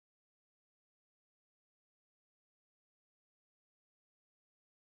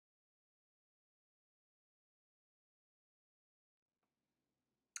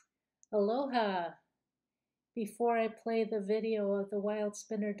Aloha! Before I play the video of the Wild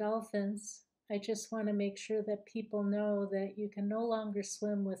Spinner Dolphins, I just want to make sure that people know that you can no longer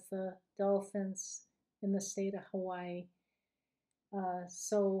swim with the dolphins in the state of Hawaii.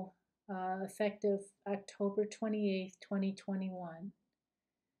 Effective October 28th, 2021.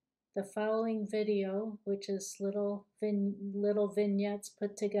 The following video, which is little vignettes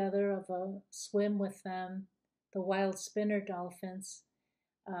put together of a swim with them, the Wild Spinner Dolphins,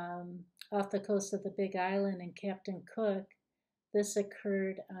 off the coast of the Big Island in Captain Cook. This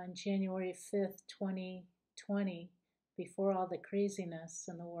occurred on January 5th, 2020, before all the craziness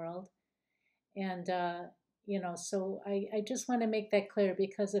in the world. And, so I just want to make that clear,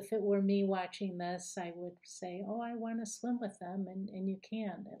 because if it were me watching this, I would say, oh, I want to swim with them. And you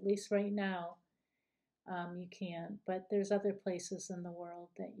can, at least right now, you can. But there's other places in the world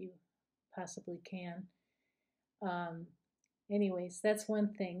that you possibly can. Anyways, that's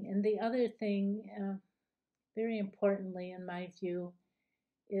one thing. And the other thing, very importantly in my view,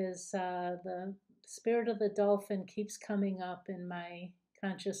 is the spirit of the dolphin keeps coming up in my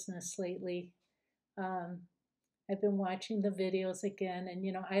consciousness lately. I've been watching the videos again, and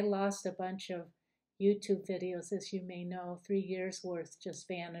I lost a bunch of YouTube videos, as you may know. 3 years worth just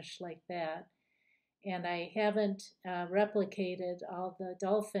vanished like that. And I haven't replicated all the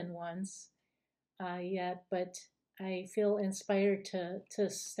dolphin ones yet, but I feel inspired to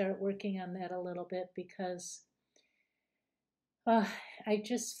start working on that a little bit, because I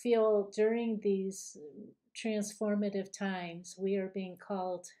just feel during these transformative times we are being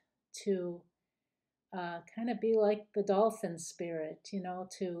called to kind of be like the dolphin spirit,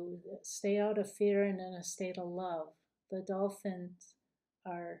 to stay out of fear and in a state of love. The dolphins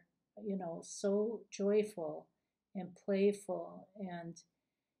are, so joyful and playful and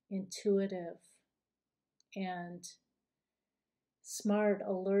intuitive and smart,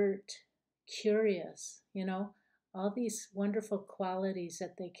 alert, curious, all these wonderful qualities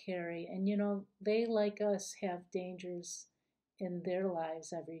that they carry. And, they, like us, have dangers in their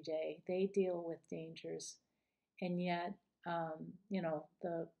lives every day. They deal with dangers. And yet,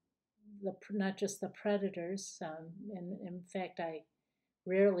 the not just the predators. In fact, I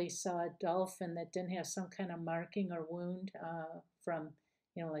rarely saw a dolphin that didn't have some kind of marking or wound from,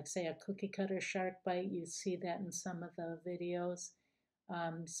 like, say, a cookie cutter shark bite. You see that in some of the videos.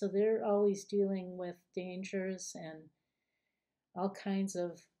 So they're always dealing with dangers and all kinds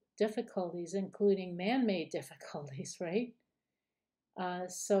of difficulties, including man-made difficulties, right?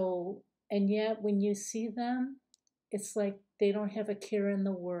 And yet when you see them, it's like they don't have a care in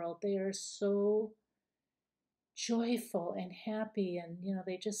the world. They are so joyful and happy, and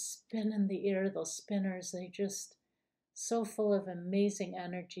they just spin in the air, those spinners. They just so full of amazing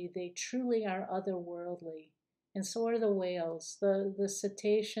energy. They truly are otherworldly. And so are the whales. The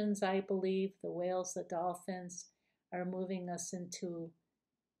cetaceans, I believe, the whales, the dolphins, are moving us into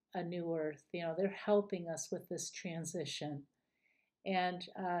a new earth. They're helping us with this transition. And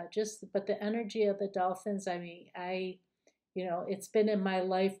but the energy of the dolphins, I mean, it's been in my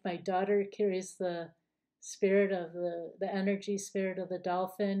life. My daughter carries the spirit of the energy spirit of the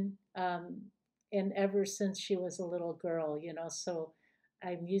dolphin, and ever since she was a little girl, so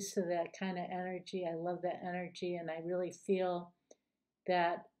I'm used to that kind of energy. I love that energy, and I really feel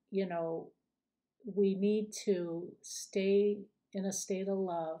that, we need to stay in a state of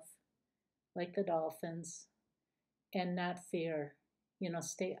love, like the dolphins, and not fear.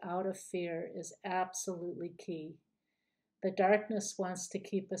 Stay out of fear is absolutely key. The darkness wants to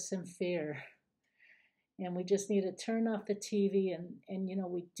keep us in fear. And we just need to turn off the TV, and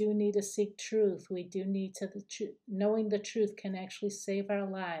we do need to seek truth. We do need to, knowing the truth can actually save our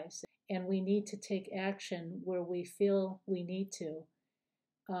lives. And we need to take action where we feel we need to.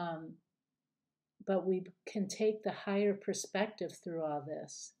 But we can take the higher perspective through all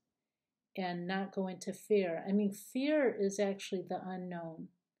this and not go into fear. I mean, fear is actually the unknown.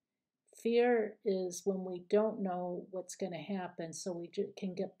 Fear is when we don't know what's going to happen, so we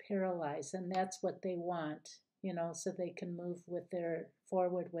can get paralyzed, and that's what they want, so they can move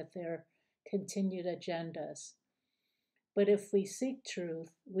forward with their continued agendas. But if we seek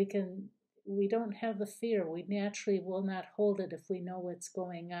truth, we don't have the fear. We naturally will not hold it if we know what's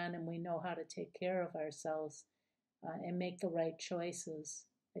going on and we know how to take care of ourselves and make the right choices,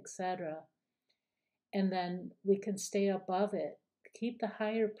 etc. And then we can stay above it. Keep the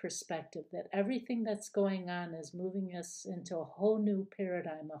higher perspective that everything that's going on is moving us into a whole new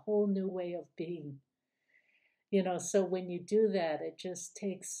paradigm, a whole new way of being. So when you do that, it just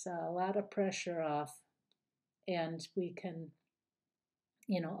takes a lot of pressure off, and we can,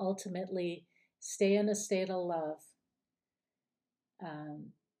 ultimately stay in a state of love.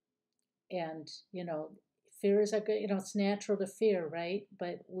 And, fear is a good, it's natural to fear, right?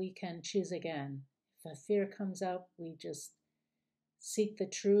 But we can choose again. If a fear comes up, we just seek the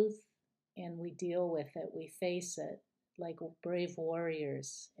truth and we deal with it. We face it like brave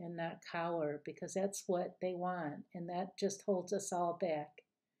warriors and not cower, because that's what they want. And that just holds us all back.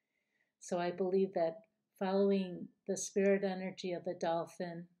 So I believe that following the spirit energy of the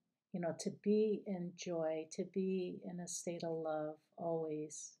dolphin, to be in joy, to be in a state of love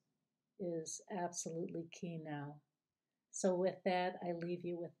always is absolutely key now. So with that, I leave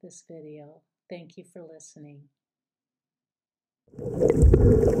you with this video. Thank you for listening.